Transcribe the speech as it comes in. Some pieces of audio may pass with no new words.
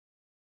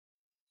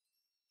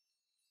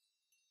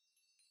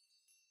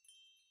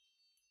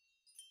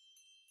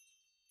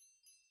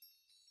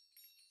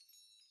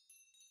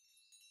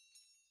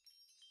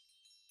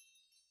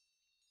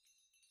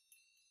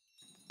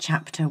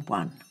Chapter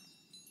 1.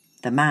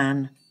 The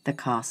Man, the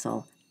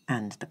Castle,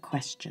 and the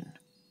Question.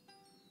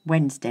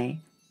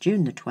 Wednesday,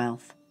 June the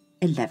 12th,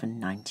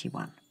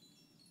 1191.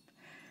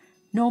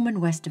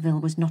 Norman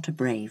Westerville was not a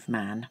brave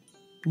man,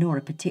 nor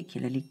a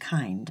particularly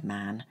kind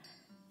man,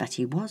 but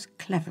he was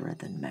cleverer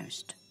than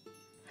most.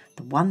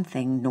 The one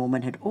thing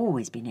Norman had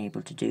always been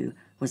able to do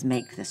was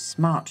make the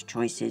smart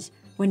choices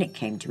when it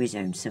came to his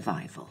own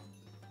survival.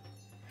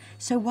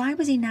 So why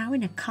was he now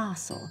in a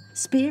castle,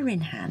 spear in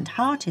hand,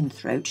 heart in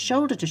throat,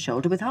 shoulder to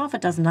shoulder with half a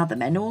dozen other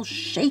men all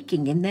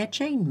shaking in their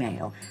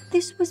chainmail?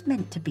 This was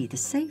meant to be the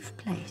safe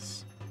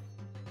place.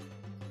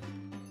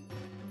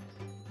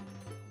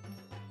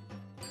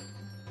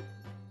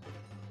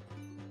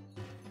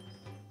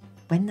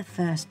 When the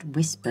first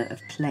whisper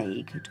of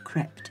plague had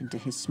crept into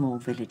his small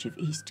village of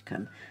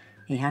Eastcombe,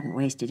 he hadn't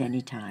wasted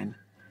any time.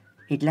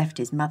 He'd left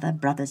his mother,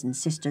 brothers and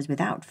sisters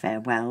without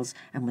farewells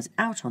and was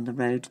out on the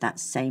road that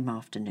same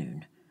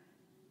afternoon.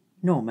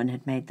 Norman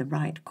had made the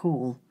right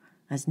call,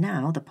 as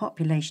now the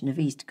population of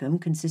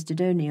Eastcombe consisted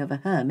only of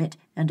a hermit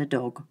and a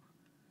dog.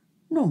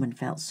 Norman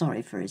felt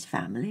sorry for his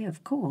family,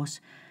 of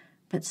course,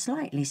 but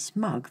slightly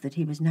smug that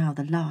he was now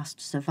the last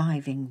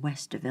surviving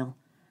Westerville.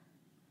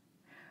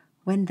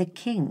 When the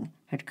king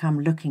had come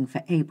looking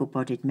for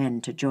able-bodied men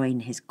to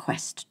join his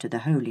quest to the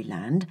Holy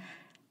Land,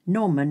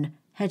 Norman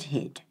had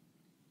hid.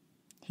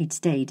 He'd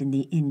stayed in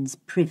the inn's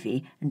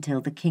privy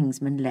until the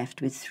kingsman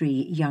left with 3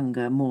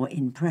 younger, more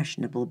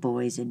impressionable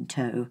boys in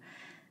tow.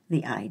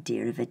 The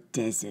idea of a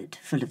desert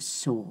full of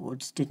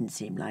swords didn't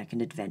seem like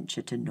an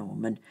adventure to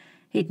Norman.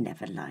 He'd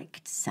never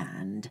liked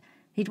sand.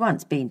 He'd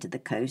once been to the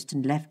coast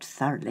and left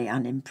thoroughly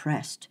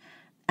unimpressed.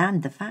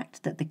 And the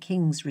fact that the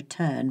king's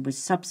return was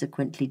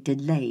subsequently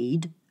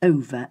delayed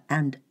over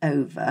and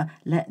over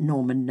let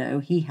Norman know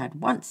he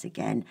had once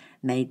again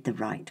made the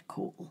right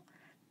call.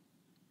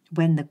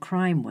 When the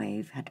crime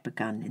wave had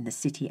begun in the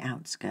city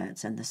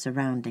outskirts and the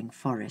surrounding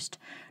forest,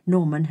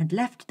 Norman had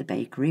left the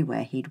bakery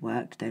where he'd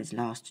worked those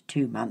last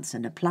 2 months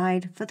and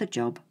applied for the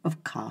job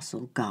of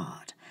castle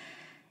guard.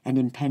 An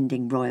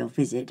impending royal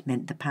visit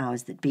meant the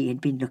powers that be had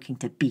been looking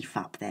to beef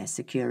up their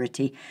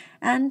security,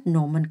 and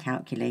Norman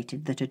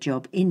calculated that a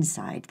job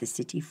inside the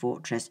city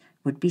fortress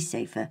would be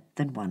safer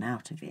than one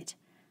out of it.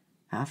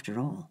 After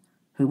all,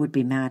 who would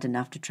be mad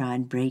enough to try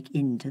and break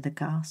into the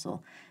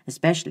castle,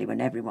 especially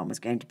when everyone was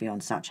going to be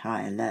on such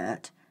high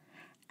alert?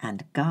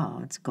 And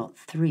guards got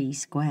 3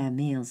 square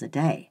meals a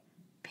day.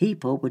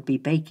 People would be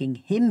baking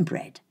him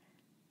bread.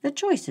 The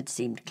choice had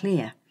seemed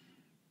clear.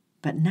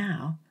 But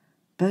now,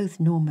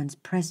 both Norman's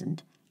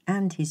present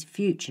and his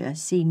future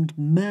seemed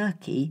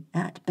murky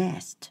at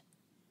best.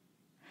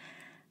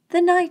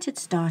 The night had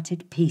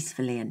started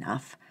peacefully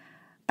enough.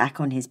 Back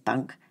on his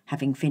bunk,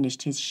 having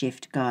finished his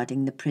shift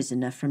guarding the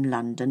prisoner from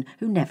London,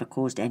 who never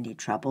caused any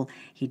trouble,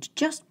 he'd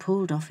just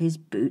pulled off his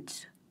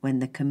boots when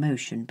the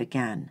commotion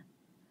began.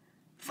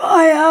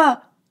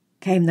 "Fire!"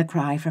 came the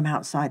cry from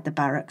outside the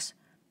barracks.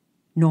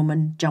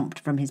 Norman jumped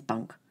from his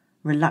bunk,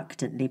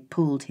 reluctantly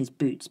pulled his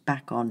boots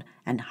back on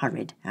and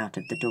hurried out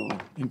of the door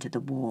into the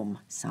warm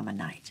summer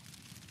night.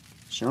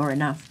 Sure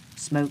enough,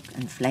 smoke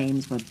and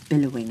flames were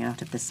billowing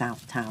out of the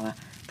south tower.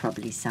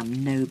 Probably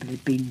some noble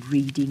had been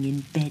reading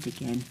in bed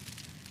again.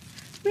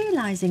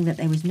 Realising that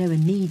there was no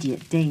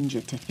immediate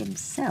danger to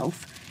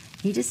himself,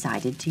 he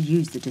decided to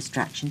use the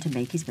distraction to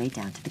make his way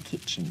down to the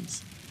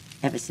kitchens.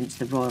 Ever since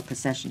the royal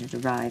procession had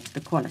arrived, the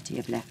quality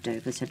of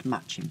leftovers had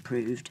much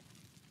improved.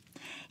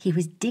 He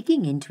was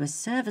digging into a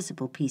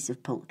serviceable piece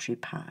of poultry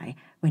pie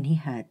when he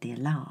heard the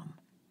alarm.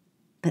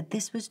 But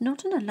this was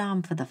not an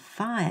alarm for the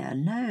fire,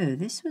 no,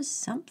 this was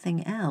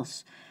something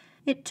else.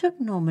 It took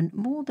Norman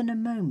more than a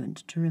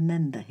moment to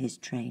remember his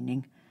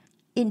training.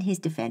 In his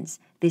defence,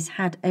 this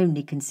had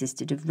only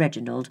consisted of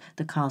Reginald,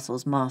 the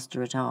castle's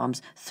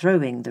master-at-arms,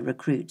 throwing the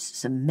recruits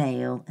some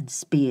mail and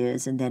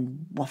spears and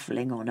then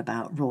waffling on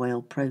about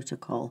royal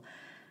protocol.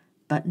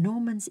 But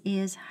Norman's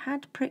ears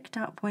had pricked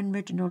up when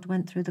Reginald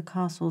went through the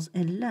castle's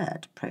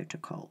alert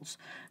protocols.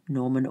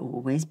 Norman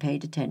always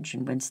paid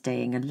attention when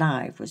staying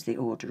alive was the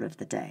order of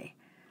the day.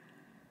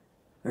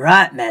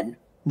 "Right, men,"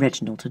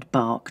 Reginald had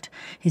barked,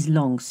 his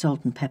long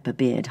salt-and-pepper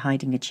beard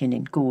hiding a chin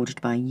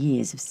engorged by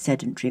years of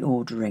sedentary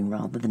ordering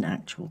rather than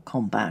actual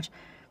combat.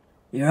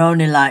 "You're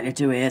only likely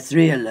to hear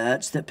 3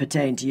 alerts that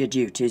pertain to your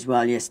duties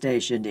while you're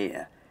stationed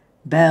here.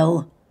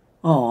 Bell,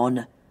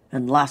 on,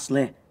 and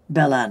lastly,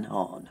 Bellan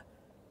on.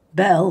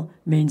 Bell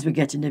means we're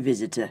getting a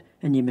visitor,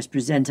 and you must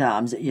present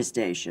arms at your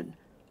station.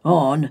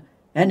 On,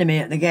 enemy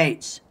at the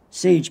gates,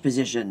 siege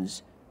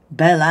positions.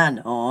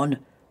 Bellan on,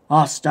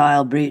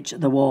 hostile breach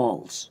at the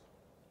walls."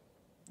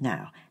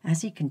 Now,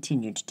 as he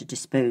continued to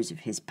dispose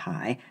of his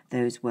pie,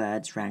 those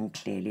words rang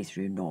clearly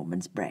through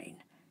Norman's brain.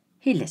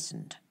 He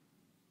listened.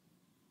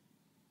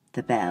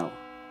 The bell.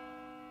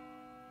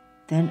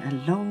 Then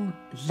a long,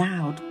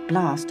 loud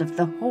blast of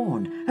the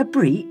horn. A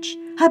breach?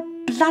 A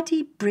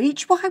bloody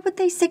breach? Why would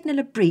they signal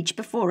a breach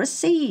before a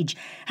siege?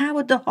 How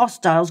had the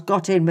hostiles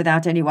got in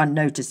without anyone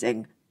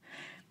noticing?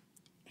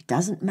 It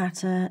doesn't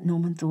matter,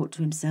 Norman thought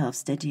to himself,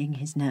 steadying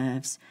his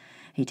nerves.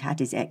 He'd had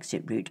his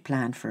exit route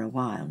planned for a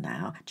while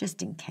now,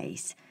 just in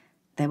case.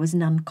 There was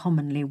an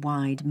uncommonly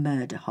wide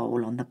murder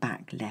hole on the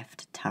back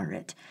left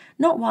turret.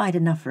 Not wide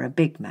enough for a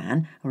big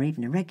man, or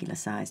even a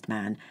regular-sized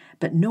man,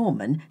 but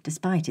Norman,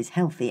 despite his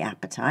healthy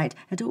appetite,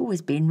 had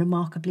always been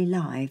remarkably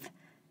lithe.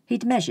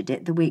 He'd measured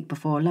it the week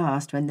before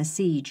last when the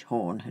siege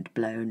horn had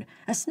blown.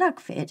 A snug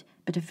fit,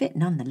 but a fit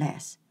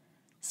nonetheless.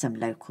 Some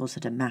locals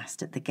had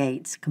amassed at the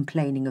gates,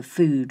 complaining of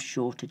food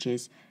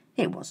shortages.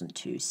 It wasn't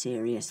too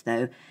serious,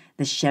 though.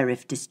 The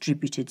sheriff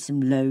distributed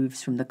some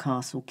loaves from the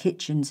castle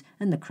kitchens,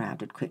 and the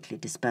crowd had quickly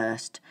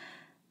dispersed.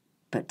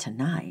 But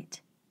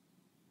tonight,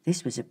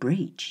 this was a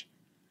breach,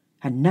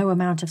 and no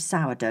amount of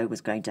sourdough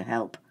was going to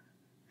help.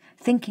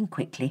 Thinking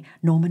quickly,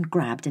 Norman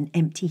grabbed an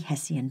empty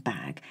Hessian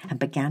bag and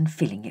began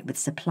filling it with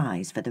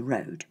supplies for the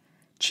road.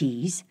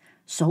 Cheese,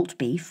 salt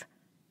beef,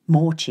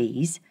 more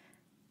cheese,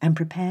 and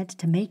prepared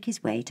to make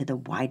his way to the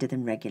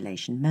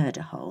wider-than-regulation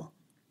murder hole.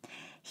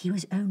 He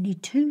was only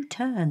 2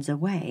 turns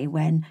away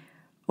when...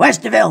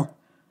 "Westerville!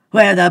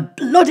 Where the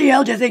bloody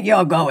hell do you think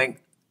you're going?"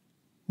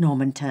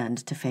 Norman turned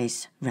to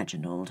face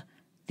Reginald.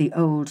 The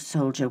old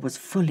soldier was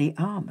fully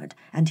armoured,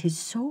 and his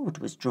sword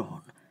was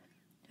drawn.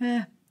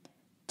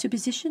 To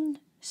position,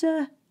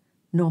 sir?"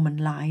 Norman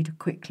lied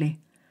quickly.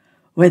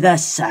 "With a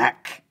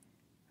sack."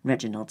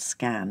 Reginald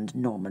scanned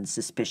Norman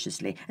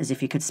suspiciously, as if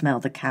he could smell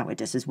the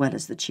cowardice as well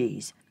as the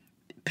cheese.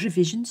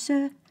 "Provisions,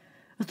 sir?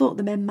 I thought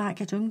the men might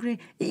get hungry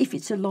if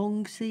it's a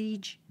long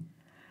siege."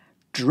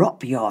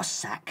 "Drop your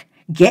sack.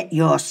 Get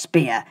your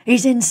spear.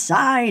 He's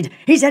inside.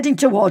 He's heading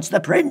towards the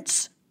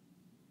prince."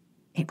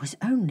 It was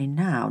only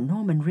now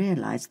Norman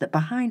realised that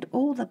behind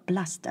all the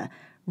bluster,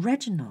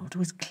 Reginald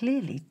was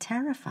clearly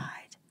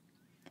terrified.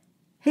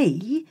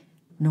 "He?"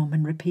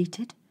 Norman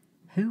repeated.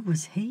 Who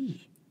was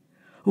he?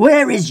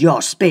 "Where is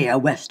your spear,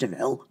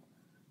 Westerville?"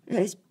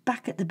 "It's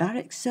back at the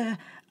barracks, sir.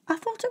 I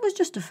thought it was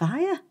just a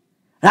fire."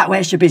 "That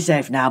way should be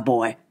safe now,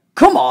 boy.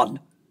 Come on!"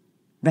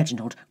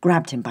 Reginald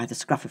grabbed him by the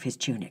scruff of his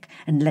tunic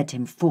and led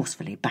him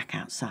forcefully back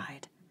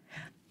outside.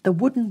 The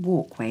wooden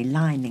walkway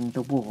lining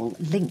the wall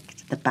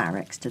linked the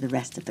barracks to the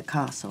rest of the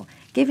castle,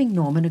 giving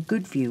Norman a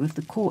good view of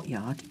the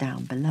courtyard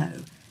down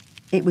below.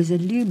 It was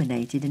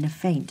illuminated in a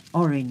faint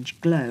orange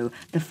glow.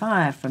 The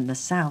fire from the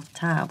south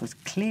tower was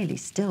clearly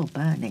still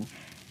burning.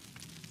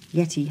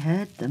 Yet he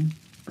heard them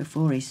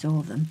before he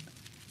saw them.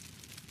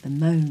 The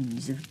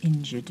moans of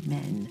injured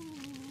men.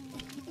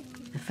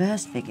 The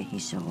first figure he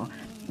saw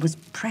was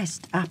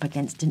pressed up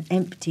against an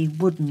empty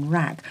wooden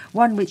rack,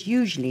 one which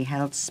usually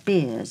held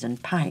spears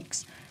and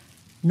pikes.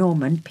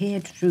 Norman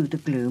peered through the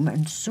gloom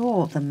and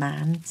saw the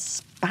man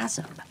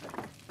spasm.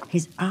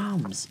 His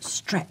arms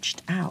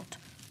stretched out,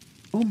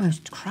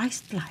 almost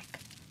Christ-like.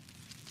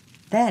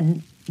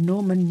 Then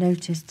Norman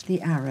noticed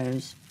the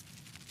arrows,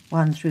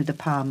 one through the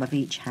palm of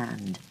each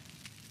hand,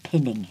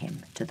 pinning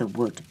him to the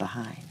wood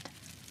behind.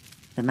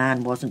 The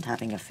man wasn't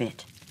having a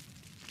fit.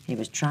 He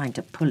was trying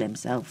to pull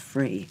himself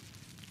free.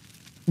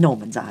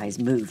 Norman's eyes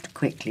moved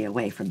quickly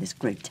away from this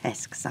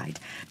grotesque sight,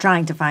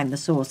 trying to find the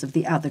source of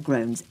the other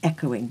groans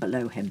echoing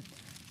below him.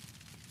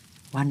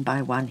 One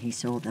by one he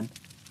saw them,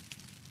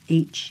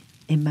 each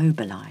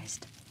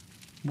immobilised,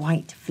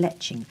 white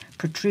fletching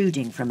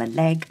protruding from a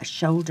leg, a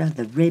shoulder,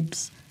 the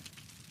ribs,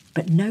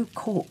 but no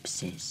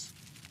corpses.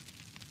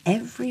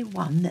 Every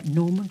one that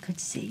Norman could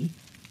see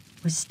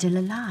was still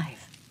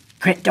alive.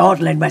 "Quit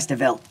dawdling,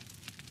 Westerville,"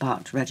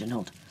 barked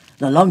Reginald.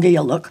 "The longer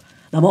you look,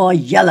 the more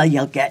yellow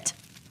you'll get."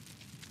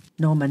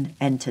 Norman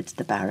entered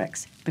the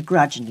barracks,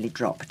 begrudgingly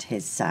dropped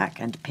his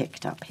sack and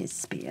picked up his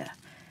spear.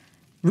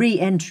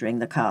 Re-entering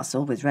the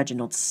castle, with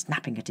Reginald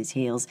snapping at his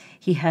heels,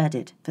 he heard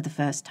it for the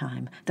first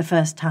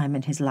time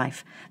in his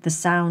life, the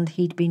sound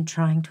he'd been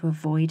trying to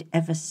avoid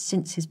ever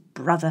since his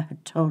brother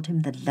had told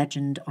him the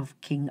legend of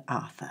King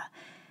Arthur.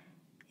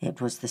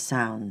 It was the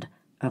sound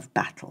of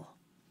battle.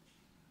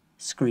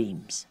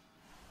 Screams,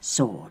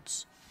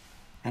 swords,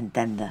 and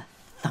then the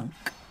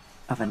thunk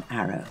of an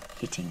arrow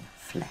hitting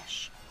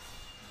flesh.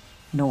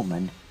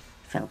 Norman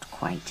felt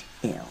quite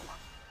ill.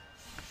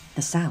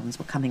 The sounds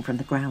were coming from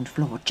the ground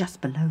floor just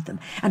below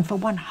them, and for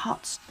one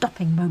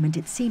heart-stopping moment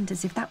it seemed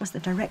as if that was the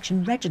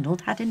direction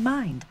Reginald had in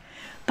mind.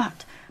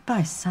 But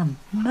by some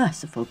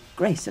merciful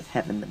grace of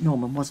heaven that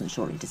Norman wasn't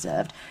sure he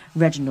deserved,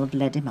 Reginald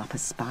led him up a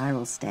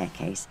spiral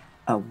staircase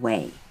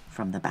away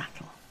from the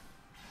battle.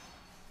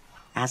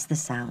 As the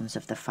sounds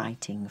of the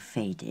fighting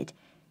faded,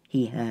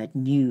 he heard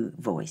new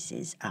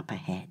voices up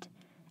ahead,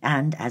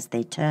 and as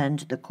they turned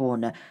the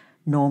corner,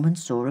 Norman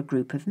saw a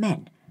group of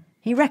men.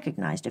 He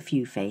recognised a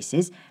few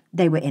faces.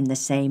 They were in the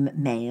same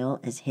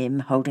mail as him,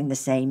 holding the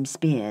same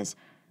spears.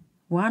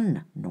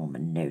 One,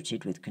 Norman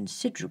noted with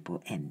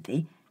considerable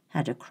envy,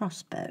 had a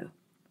crossbow.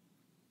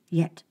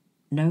 Yet,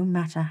 no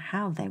matter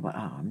how they were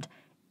armed,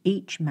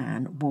 each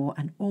man wore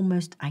an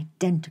almost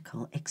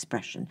identical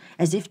expression,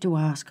 as if to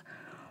ask,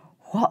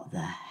 "What the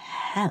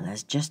hell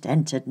has just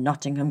entered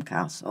Nottingham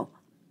Castle?"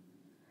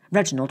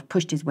 Reginald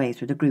pushed his way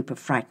through the group of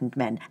frightened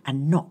men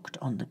and knocked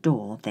on the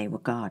door they were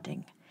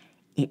guarding.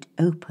 It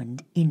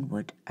opened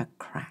inward a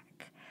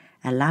crack,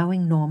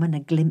 allowing Norman a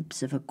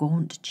glimpse of a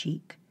gaunt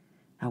cheek,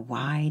 a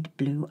wide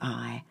blue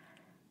eye,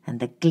 and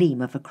the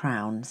gleam of a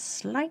crown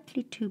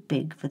slightly too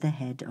big for the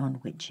head on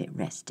which it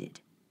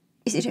rested.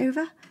 "Is it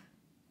over?"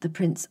 the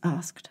prince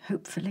asked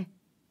hopefully.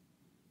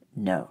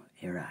 "No,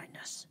 Your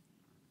Highness,"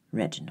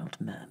 Reginald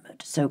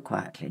murmured, so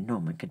quietly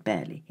Norman could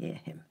barely hear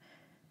him.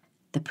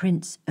 The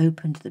prince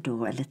opened the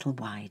door a little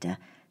wider,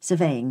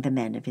 surveying the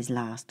men of his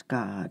last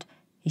guard.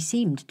 He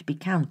seemed to be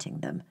counting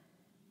them.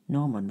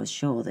 Norman was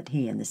sure that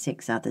he and the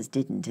 6 others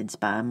didn't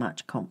inspire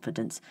much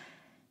confidence.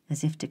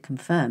 As if to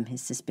confirm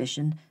his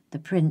suspicion, the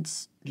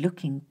prince,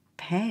 looking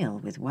pale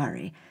with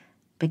worry,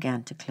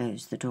 began to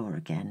close the door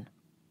again.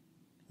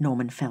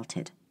 Norman felt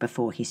it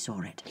before he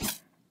saw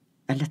it.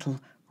 A little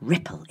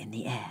ripple in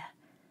the air.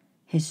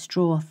 His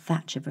straw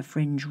thatch of a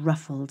fringe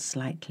ruffled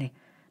slightly.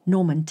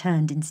 Norman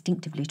turned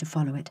instinctively to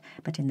follow it,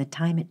 but in the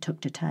time it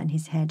took to turn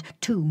his head,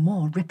 2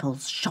 more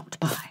ripples shot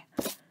by.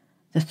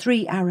 The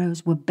 3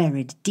 arrows were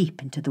buried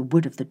deep into the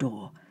wood of the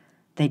door.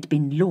 They'd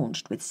been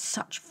launched with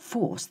such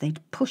force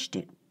they'd pushed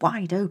it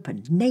wide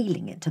open,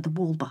 nailing it to the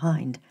wall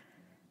behind.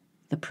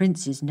 The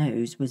prince's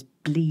nose was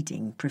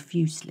bleeding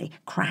profusely,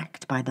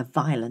 cracked by the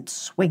violent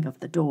swing of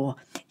the door.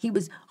 He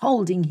was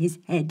holding his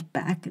head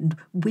back and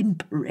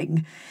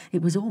whimpering.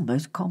 It was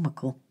almost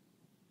comical.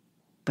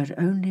 But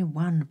only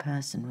one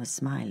person was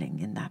smiling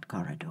in that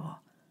corridor.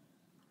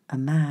 A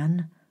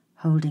man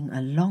holding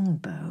a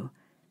longbow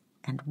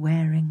and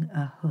wearing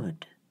a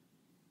hood.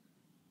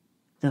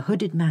 The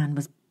hooded man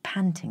was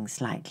panting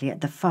slightly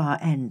at the far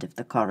end of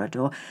the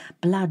corridor,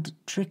 blood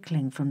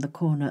trickling from the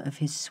corner of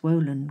his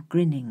swollen,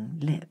 grinning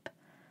lip.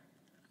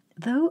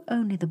 Though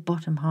only the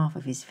bottom half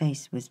of his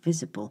face was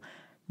visible,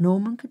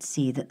 Norman could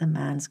see that the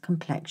man's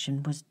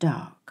complexion was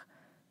dark.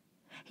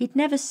 He'd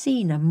never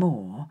seen a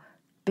Moor,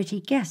 but he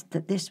guessed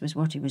that this was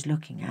what he was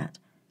looking at.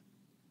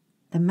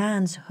 The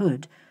man's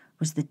hood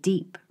was the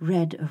deep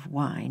red of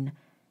wine,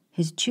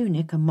 his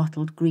tunic a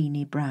mottled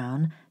greeny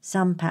brown,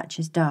 some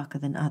patches darker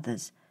than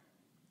others.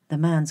 The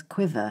man's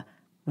quiver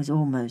was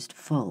almost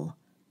full.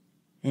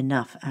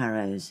 Enough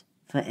arrows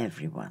for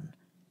everyone.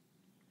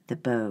 The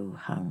bow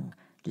hung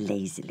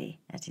lazily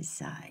at his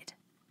side.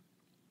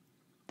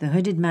 The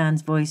hooded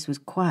man's voice was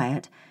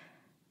quiet,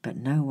 but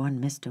no one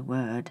missed a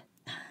word.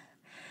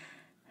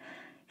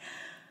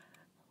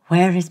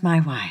 "Where is my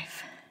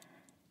wife?"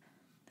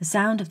 The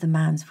sound of the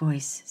man's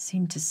voice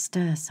seemed to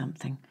stir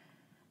something.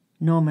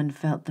 Norman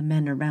felt the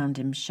men around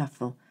him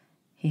shuffle.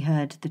 He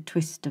heard the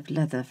twist of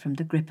leather from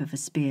the grip of a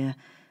spear,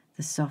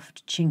 the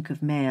soft chink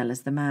of mail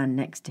as the man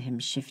next to him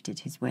shifted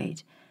his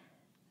weight.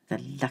 The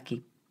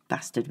lucky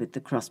bastard with the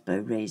crossbow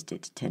raised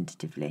it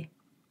tentatively.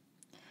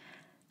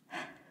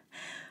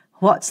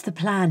 "What's the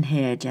plan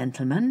here,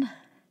 gentlemen?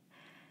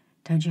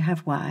 Don't you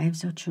have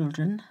wives or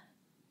children?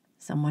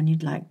 Someone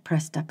you'd like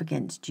pressed up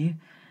against you?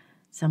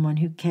 Someone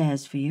who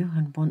cares for you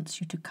and wants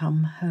you to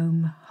come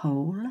home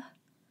whole?"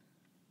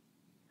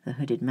 The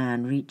hooded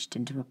man reached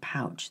into a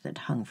pouch that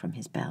hung from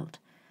his belt.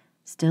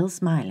 Still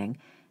smiling,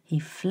 he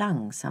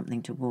flung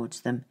something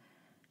towards them.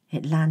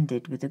 It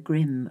landed with a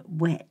grim,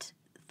 wet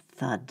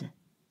thud.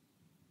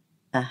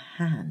 A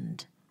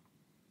hand.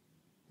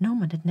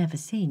 Norman had never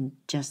seen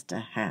just a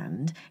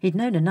hand. He'd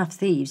known enough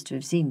thieves to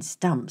have seen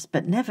stumps,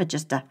 but never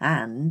just a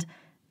hand,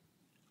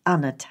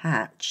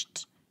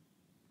 unattached.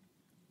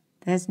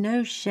 "There's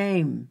no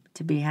shame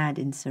to be had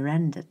in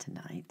surrender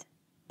tonight,"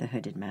 the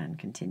hooded man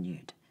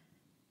continued.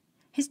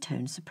 His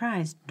tone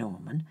surprised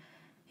Norman.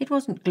 It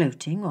wasn't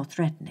gloating or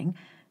threatening,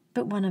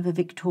 but one of a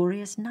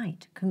victorious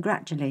knight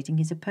congratulating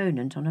his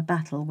opponent on a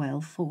battle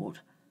well fought.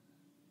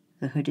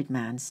 The hooded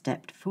man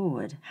stepped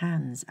forward,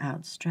 hands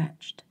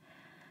outstretched.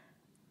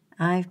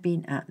 "I've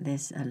been at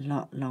this a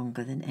lot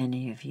longer than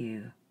any of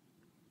you.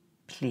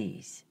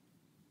 Please,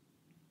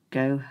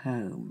 go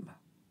home."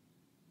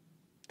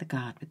 The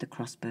guard with the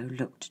crossbow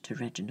looked to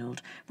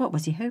Reginald. What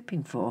was he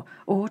hoping for?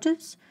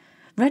 Orders?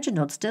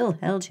 Reginald still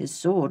held his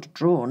sword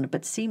drawn,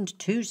 but seemed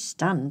too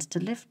stunned to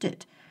lift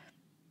it.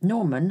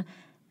 Norman,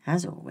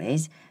 as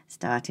always,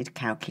 started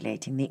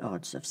calculating the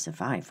odds of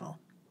survival.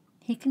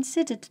 He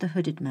considered the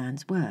hooded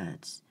man's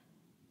words.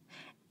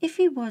 If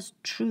he was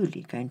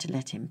truly going to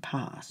let him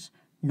pass,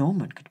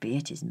 Norman could be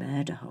at his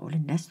murder hole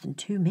in less than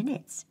 2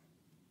 minutes.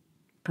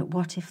 But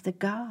what if the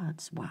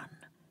guards won?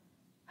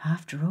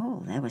 After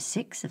all, there were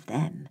 6 of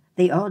them.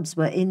 The odds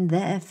were in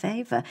their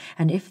favour,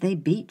 and if they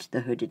beat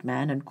the hooded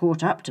man and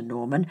caught up to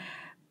Norman,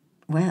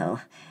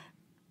 well,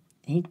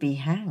 he'd be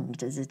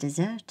hanged as a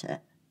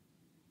deserter.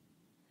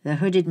 The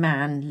hooded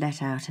man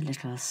let out a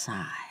little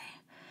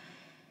sigh.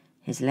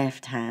 His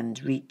left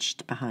hand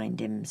reached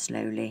behind him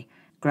slowly,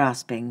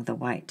 grasping the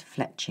white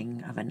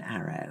fletching of an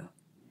arrow.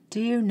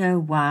 "Do you know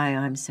why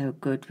I'm so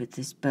good with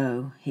this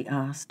bow?" he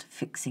asked,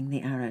 fixing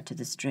the arrow to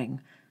the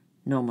string.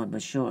 Norman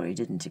was sure he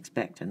didn't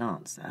expect an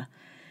answer.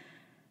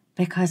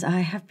 "Because I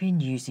have been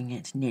using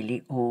it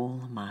nearly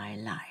all my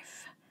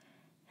life,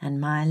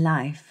 and my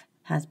life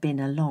has been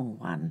a long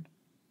one."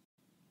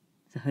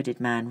 The hooded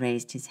man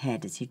raised his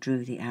head as he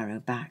drew the arrow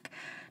back.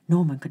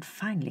 Norman could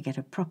finally get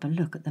a proper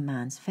look at the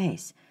man's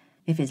face.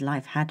 If his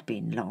life had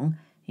been long,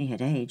 he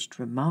had aged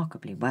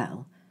remarkably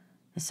well.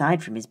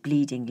 Aside from his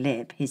bleeding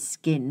lip, his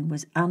skin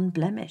was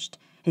unblemished,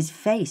 his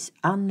face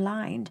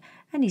unlined,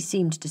 and he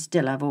seemed to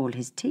still have all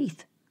his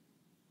teeth.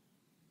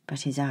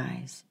 But his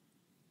eyes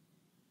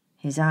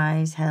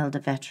held a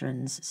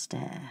veteran's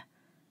stare.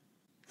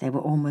 They were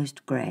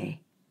almost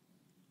grey,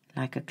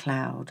 like a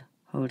cloud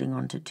holding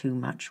on to too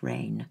much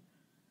rain.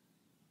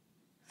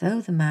 Though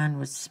the man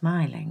was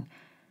smiling,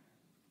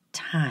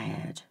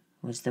 tired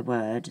was the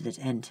word that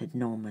entered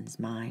Norman's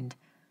mind.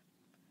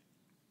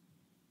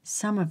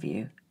 Some of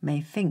you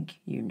may think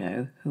you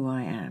know who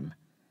I am,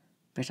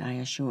 but I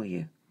assure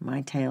you,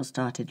 my tale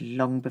started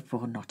long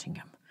before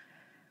Nottingham.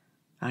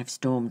 I've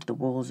stormed the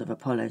walls of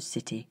Apollo's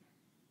city.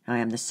 I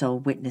am the sole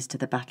witness to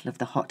the Battle of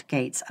the Hot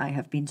Gates. I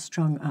have been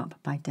strung up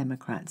by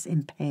democrats,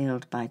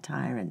 impaled by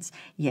tyrants,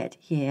 yet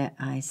here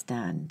I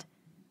stand.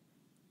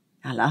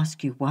 I'll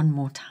ask you one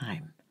more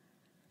time.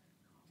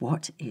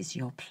 What is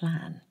your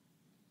plan?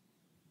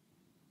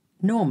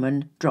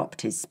 Norman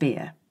dropped his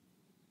spear.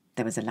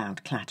 There was a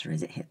loud clatter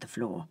as it hit the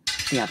floor.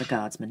 The other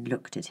guardsmen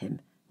looked at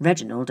him.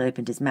 Reginald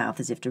opened his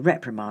mouth as if to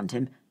reprimand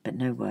him, but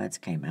no words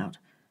came out.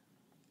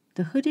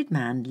 The hooded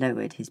man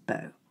lowered his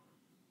bow.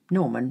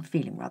 Norman,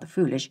 feeling rather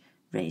foolish,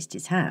 raised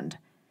his hand.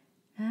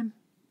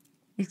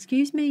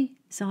 Excuse me,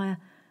 sire.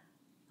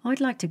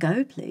 I'd like to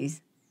go,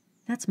 please.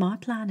 That's my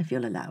plan, if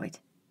you'll allow it.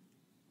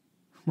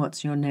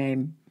 What's your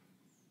name?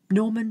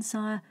 Norman,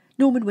 sire.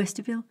 Norman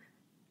Westerville.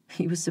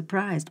 He was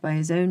surprised by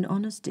his own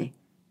honesty.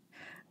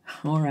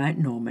 All right,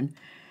 Norman.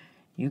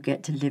 You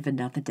get to live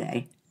another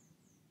day.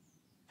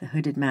 The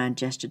hooded man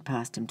gestured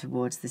past him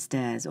towards the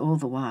stairs, all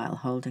the while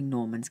holding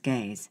Norman's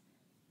gaze.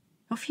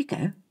 Off you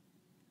go.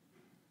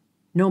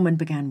 Norman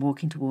began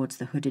walking towards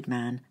the hooded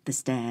man, the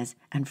stairs,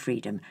 and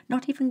freedom,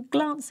 not even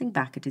glancing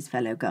back at his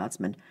fellow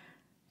guardsmen.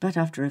 But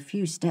after a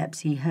few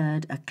steps he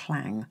heard a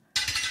clang.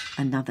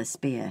 Another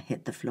spear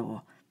hit the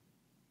floor.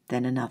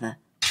 Then another,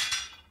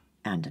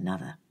 and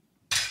another.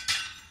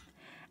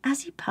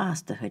 As he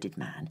passed the hooded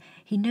man,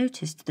 he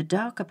noticed the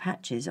darker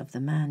patches of the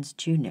man's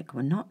tunic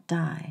were not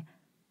dye,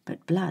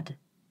 but blood.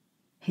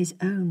 His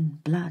own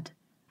blood,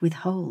 with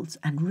holes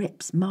and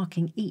rips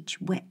marking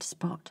each wet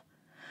spot.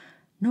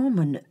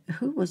 Norman,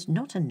 who was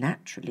not a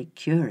naturally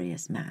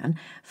curious man,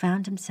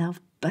 found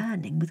himself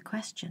burning with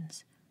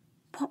questions.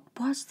 What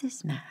was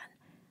this man?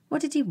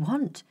 What did he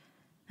want?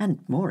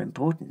 And, more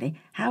importantly,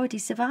 how had he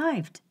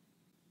survived?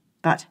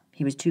 But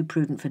he was too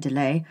prudent for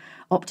delay.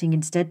 Opting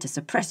instead to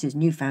suppress his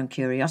newfound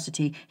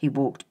curiosity, he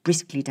walked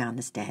briskly down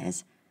the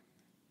stairs.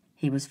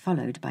 He was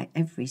followed by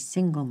every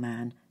single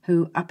man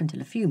who, up until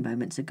a few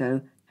moments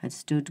ago, had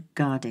stood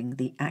guarding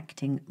the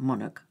acting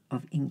monarch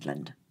of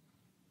England.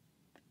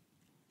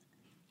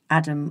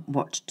 Adam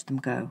watched them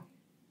go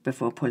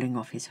before pulling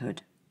off his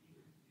hood.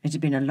 It had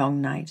been a long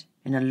night,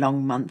 in a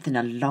long month, in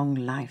a long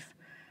life.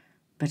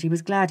 But he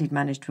was glad he'd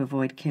managed to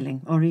avoid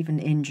killing or even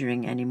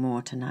injuring any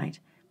more tonight.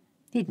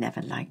 He'd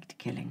never liked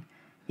killing,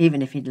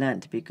 even if he'd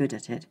learnt to be good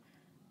at it.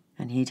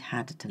 And he'd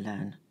had to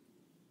learn.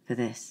 For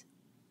this.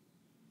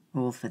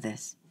 All for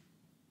this.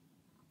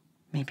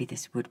 Maybe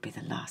this would be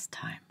the last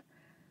time.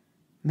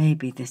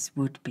 Maybe this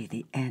would be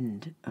the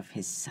end of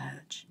his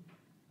search.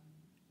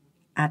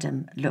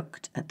 Adam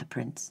looked at the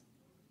prince.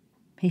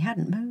 He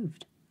hadn't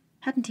moved,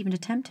 hadn't even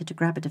attempted to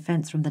grab a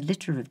defence from the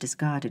litter of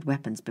discarded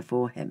weapons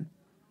before him.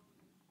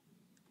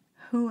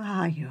 Who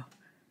are you?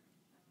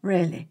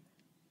 Really?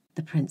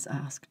 The prince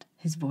asked,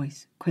 his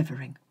voice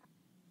quivering.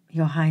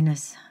 Your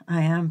Highness,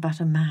 I am but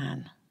a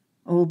man,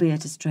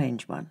 albeit a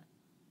strange one.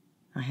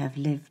 I have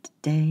lived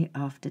day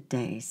after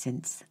day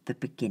since the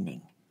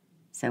beginning,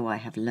 so I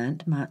have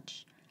learnt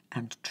much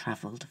and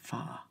travelled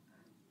far,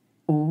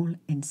 all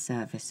in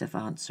service of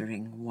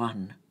answering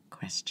one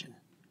question.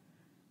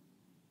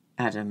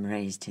 Adam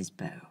raised his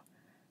bow,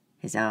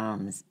 his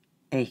arms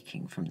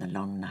aching from the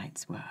long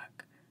night's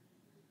work.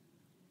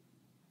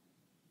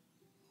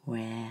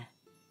 Where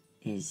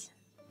is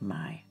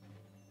my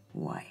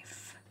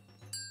wife?